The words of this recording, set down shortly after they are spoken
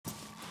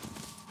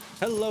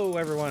Hello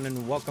everyone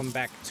and welcome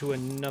back to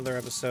another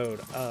episode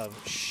of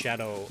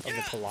Shadow of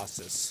the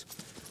Colossus.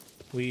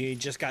 We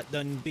just got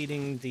done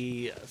beating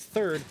the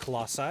third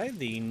Colossi,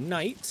 the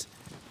Knight,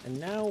 and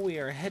now we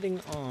are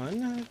heading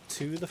on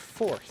to the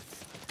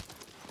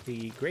fourth,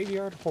 the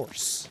Graveyard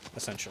Horse,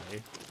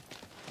 essentially.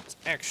 It's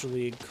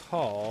actually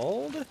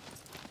called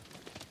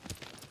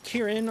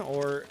Kirin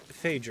or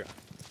Phaedra.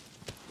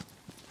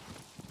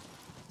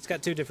 It's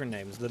got two different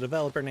names, the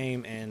developer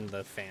name and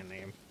the fan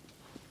name.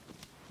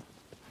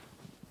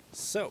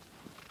 So,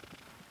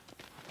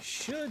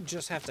 should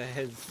just have to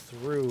head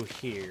through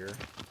here.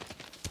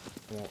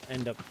 We'll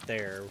end up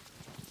there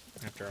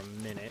after a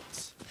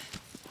minute.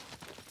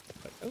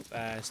 But, oh,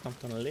 I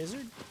stomped on a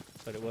lizard,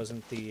 but it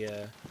wasn't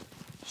the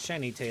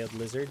shiny-tailed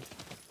lizard.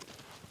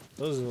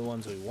 Those are the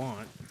ones we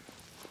want.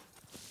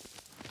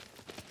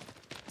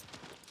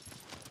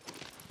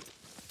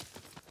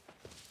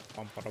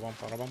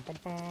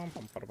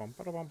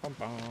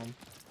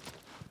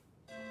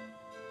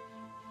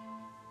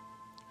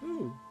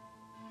 Ooh.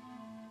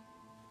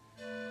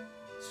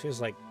 This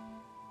feels like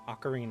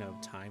Ocarina of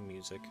Time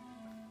music.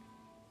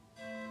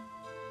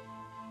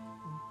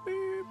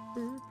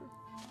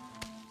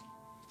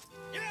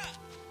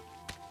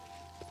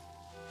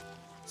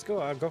 Let's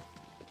go, Argo.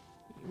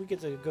 We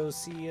get to go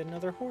see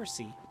another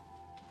horsey.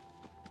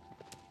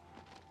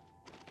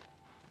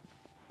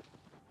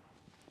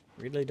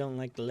 Really don't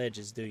like the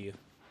ledges, do you?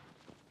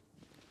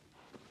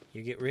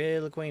 You get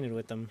real acquainted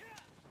with them.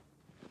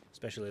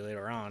 Especially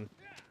later on.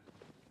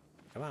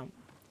 Come on,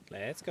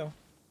 let's go.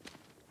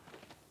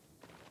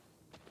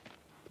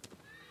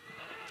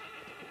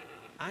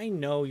 I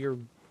know you're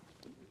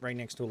right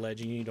next to a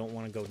ledge and you don't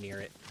want to go near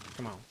it.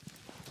 Come on.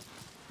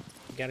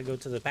 You gotta go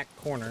to the back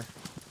corner.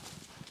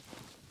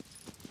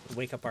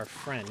 Wake up our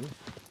friend.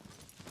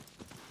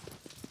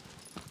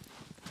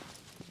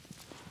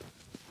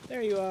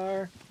 There you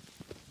are.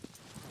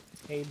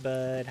 Hey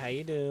bud, how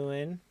you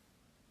doing?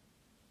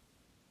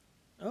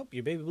 Oh,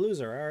 your baby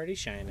blues are already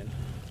shining.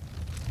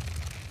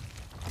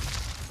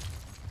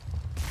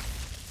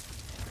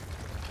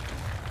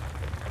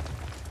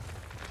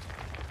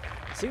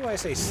 See why I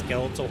say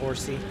skeletal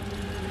horsey?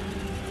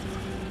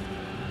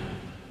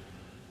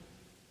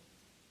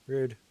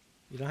 Rude.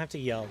 You don't have to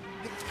yell.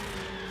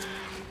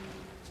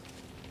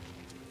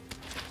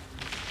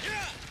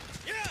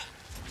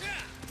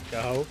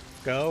 Go.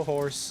 Go,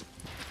 horse.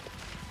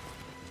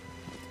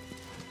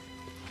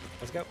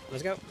 Let's go.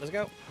 Let's go. Let's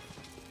go.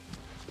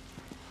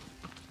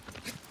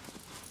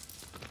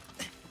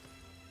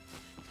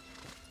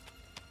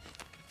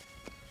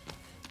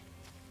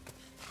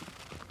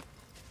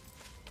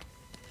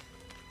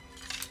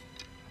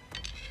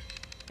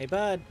 Hey,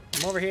 bud,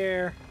 I'm over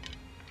here.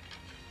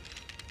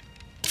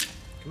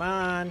 Come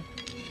on.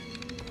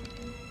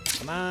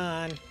 Come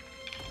on.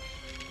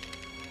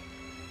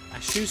 I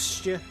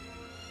shoosed you.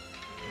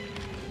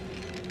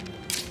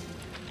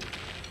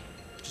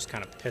 Just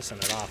kind of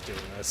pissing it off doing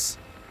this.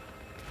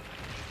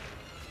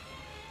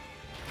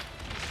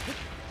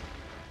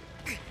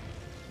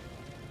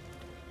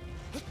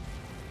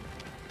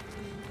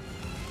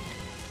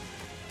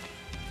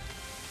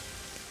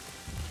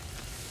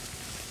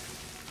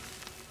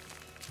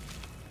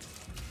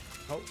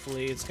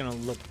 Hopefully it's gonna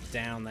look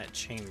down that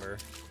chamber.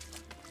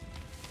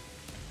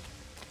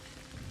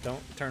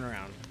 Don't turn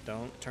around.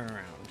 Don't turn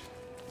around.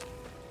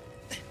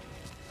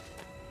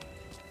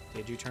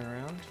 Did you turn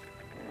around?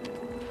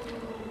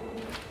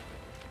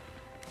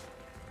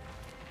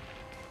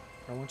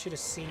 I want you to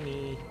see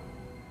me.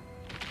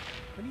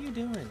 What are you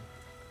doing?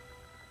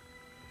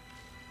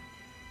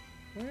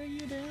 What are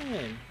you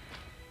doing?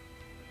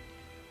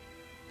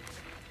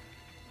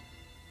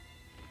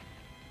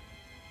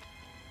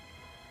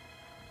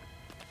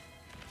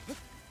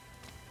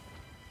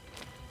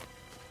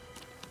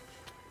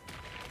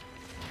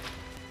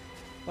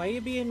 Why are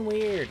you being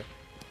weird?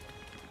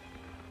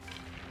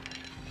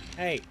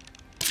 Hey.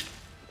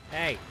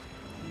 Hey.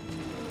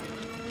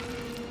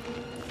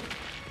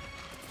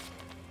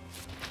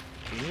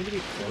 Do you need to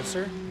be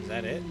closer? Is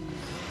that it?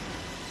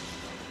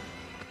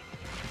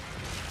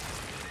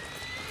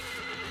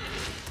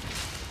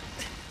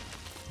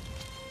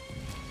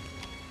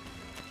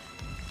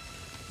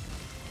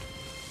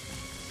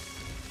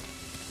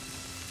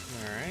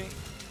 Alright.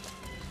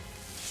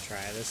 Let's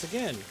try this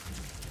again.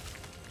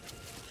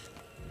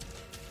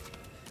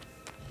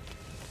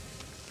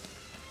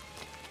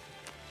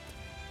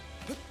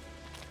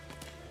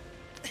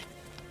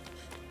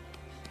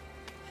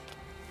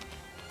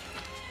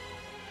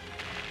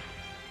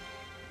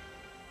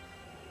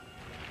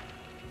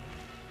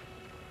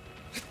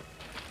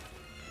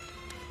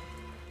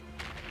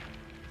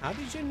 How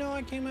did you know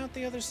I came out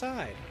the other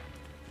side?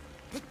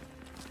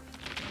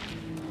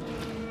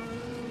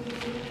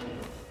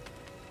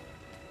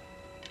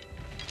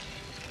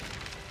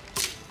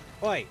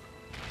 Oi!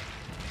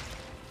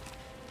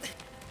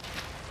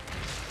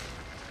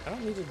 I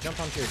don't need to jump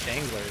onto your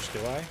danglers, do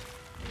I?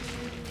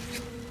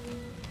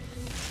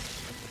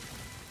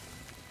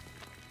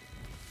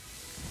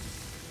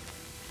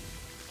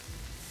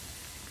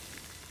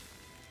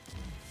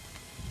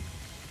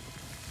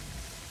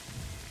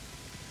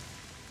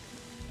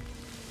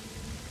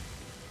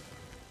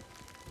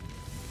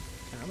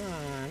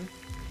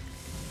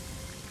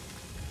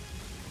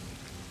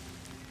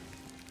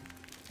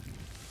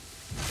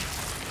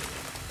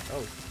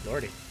 Oh,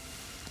 lordy.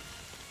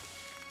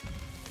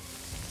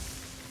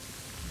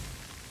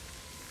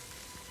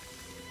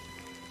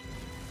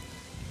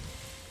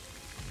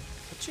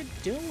 What you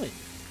doing?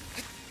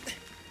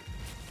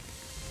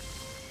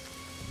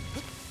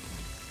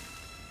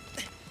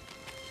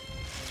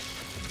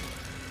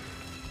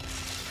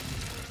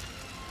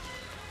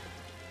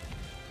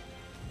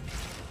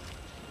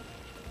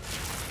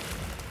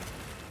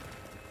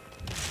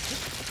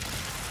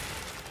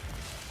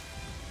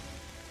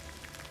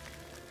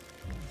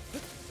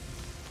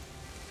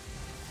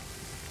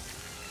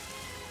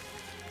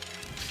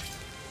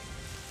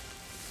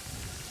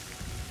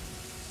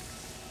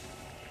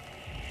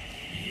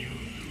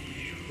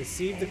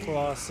 Deceive the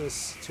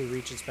Colossus to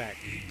reach its back.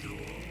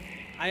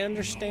 I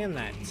understand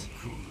that.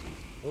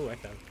 Oh, I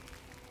fell.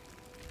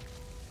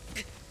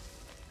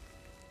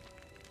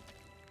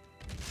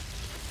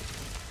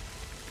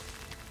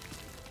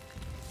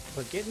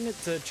 But getting it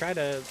to try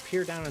to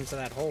peer down into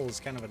that hole is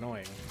kind of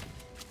annoying.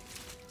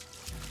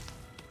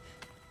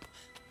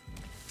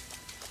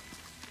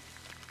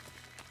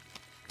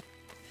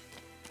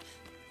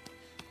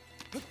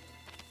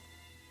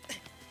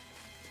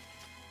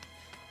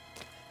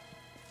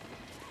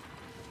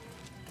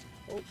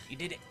 Oh, you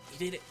did it. You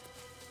did it.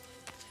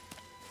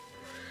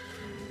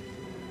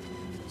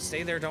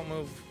 Stay there. Don't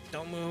move.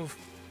 Don't move.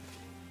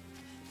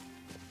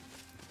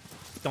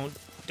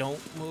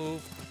 Don't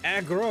move.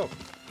 Aggro.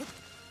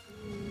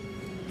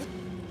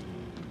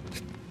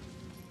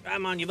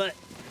 I'm on your butt.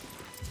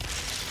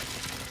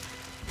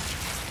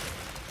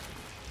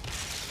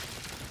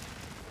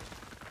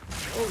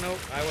 Oh, no.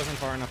 I wasn't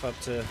far enough up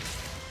to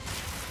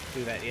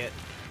do that yet.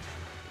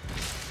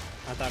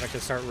 I thought I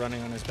could start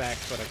running on his back,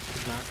 but I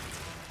could not.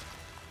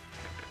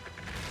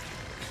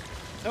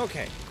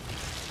 Okay.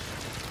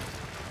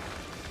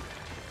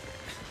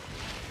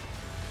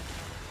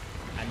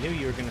 I knew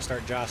you were going to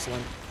start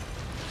jostling.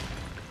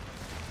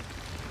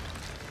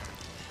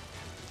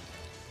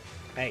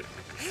 Hey,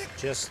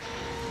 just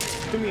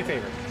do me a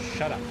favor.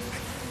 Shut up.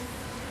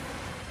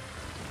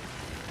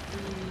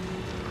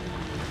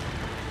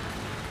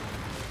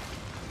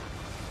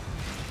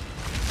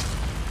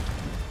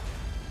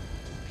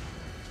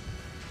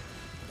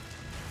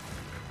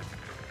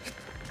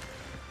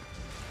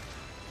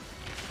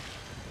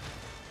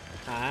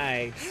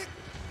 Hi.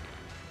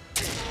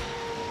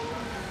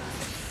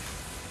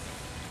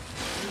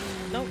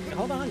 No,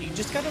 hold on. You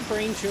just got a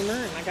brain tumor,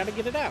 and I gotta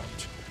get it out.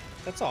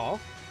 That's all.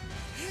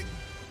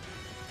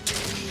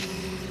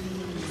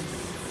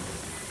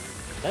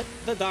 Let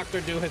the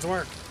doctor do his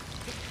work.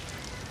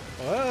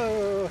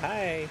 Whoa,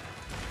 hi.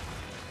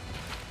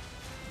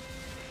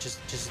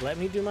 Just let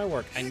me do my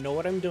work. I know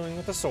what I'm doing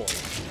with a sword.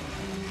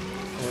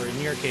 Or in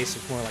your case,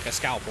 it's more like a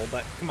scalpel,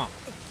 but come on.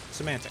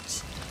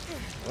 Semantics.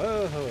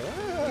 Whoa,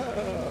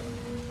 whoa.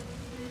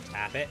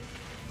 Tap it.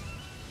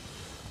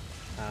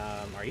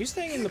 Are you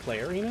staying in the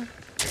play arena?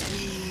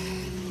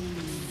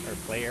 Or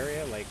play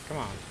area? Like, come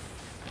on.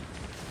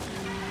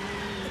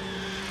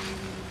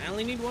 I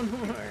only need one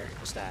more.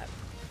 Stat.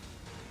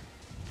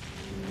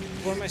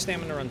 Before my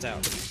stamina runs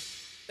out.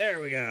 There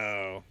we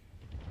go.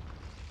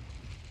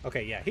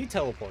 Okay, yeah, he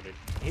teleported.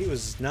 He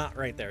was not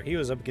right there. He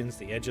was up against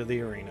the edge of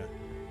the arena.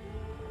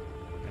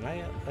 Can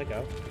I let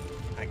go?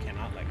 I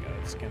cannot let go.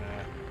 It's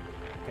gonna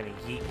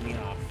yeet me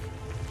off.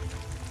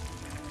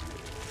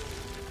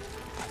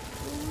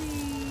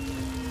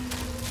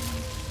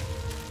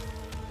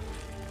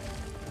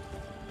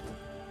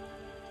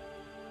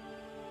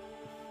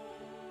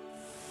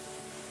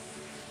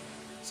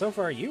 So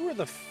far, you were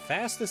the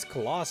fastest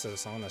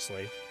Colossus,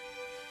 honestly.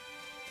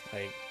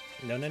 Like,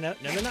 no.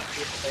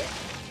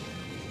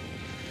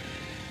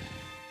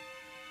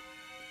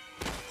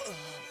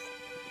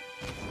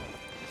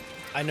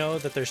 I know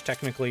that there's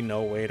technically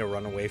no way to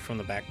run away from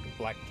the black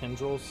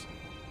tendrils,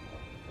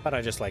 but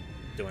I just like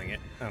doing it.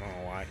 I don't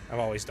know why. I've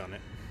always done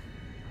it.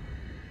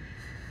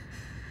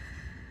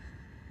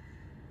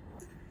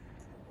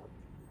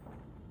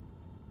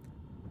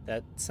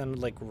 That sounded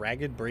like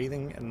ragged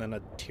breathing and then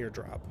a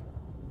teardrop.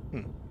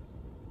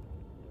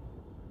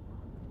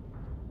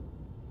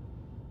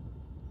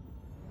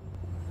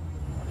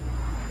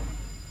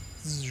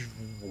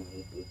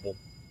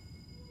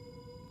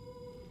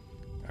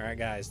 Alright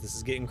guys, this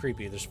is getting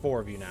creepy. There's 4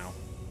 of you now.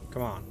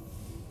 Come on.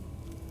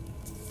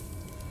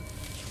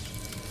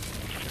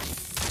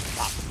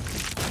 Pop.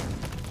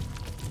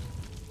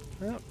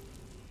 Well,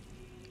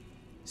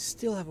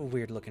 still have a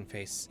weird looking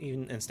face,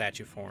 even in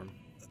statue form.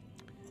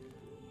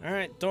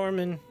 Alright,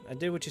 Dorman, I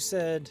did what you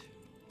said.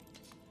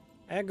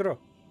 Aggro,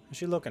 how's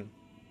she looking?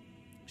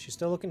 Is she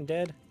still looking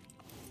dead?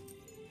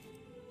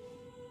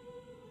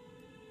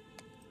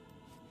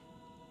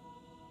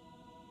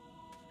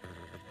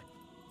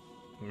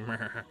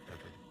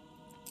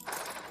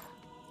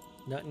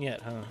 Nothing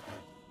yet, huh?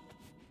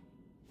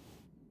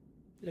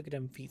 Look at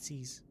them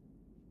feetsies.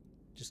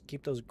 Just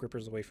keep those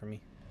grippers away from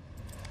me.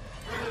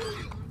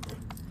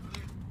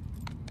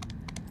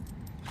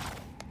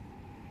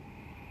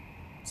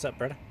 What's up,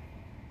 brother?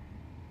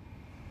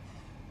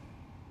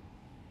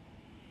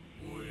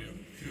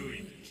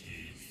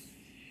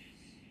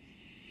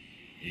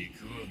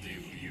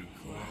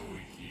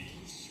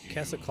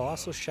 Cast a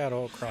colossal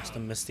shadow across the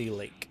misty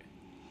lake.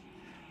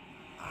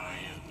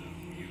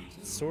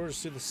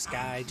 Soars through the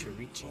sky to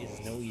reach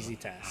is no easy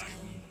task.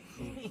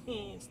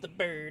 It's the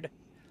bird.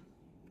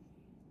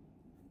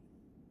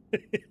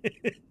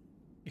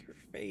 Your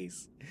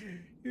face.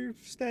 Your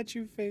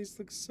statue face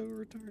looks so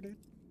retarded.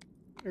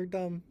 Or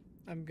dumb.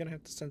 I'm gonna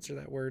have to censor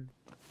that word.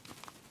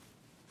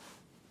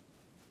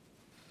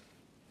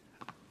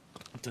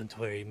 Don't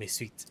worry, my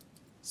sweet.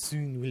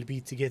 Soon we'll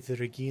be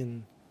together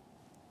again.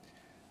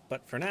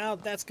 But for now,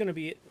 that's gonna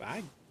be it.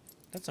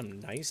 That's some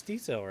nice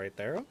detail right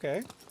there.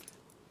 Okay.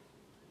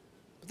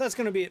 But that's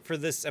gonna be it for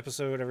this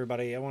episode,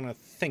 everybody. I want to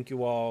thank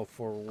you all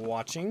for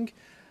watching.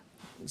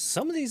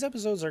 Some of these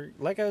episodes are,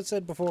 like I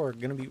said before,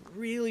 gonna be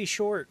really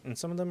short, and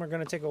some of them are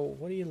gonna take a...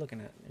 What are you looking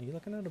at? Are you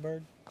looking at a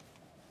bird?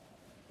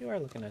 You are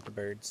looking at the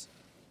birds.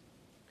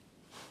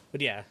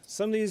 But yeah,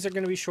 some of these are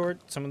going to be short,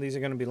 some of these are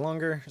going to be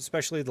longer,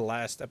 especially the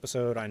last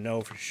episode, I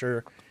know for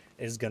sure,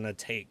 is going to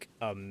take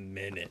a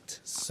minute.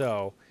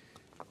 So,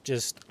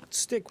 just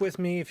stick with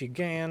me if you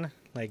can,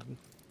 like,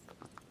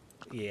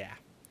 yeah.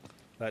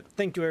 But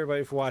thank you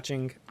everybody for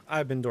watching.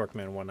 I've been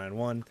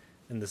Dorkman191,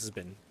 and this has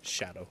been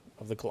Shadow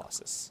of the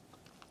Colossus.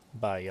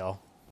 Bye, y'all.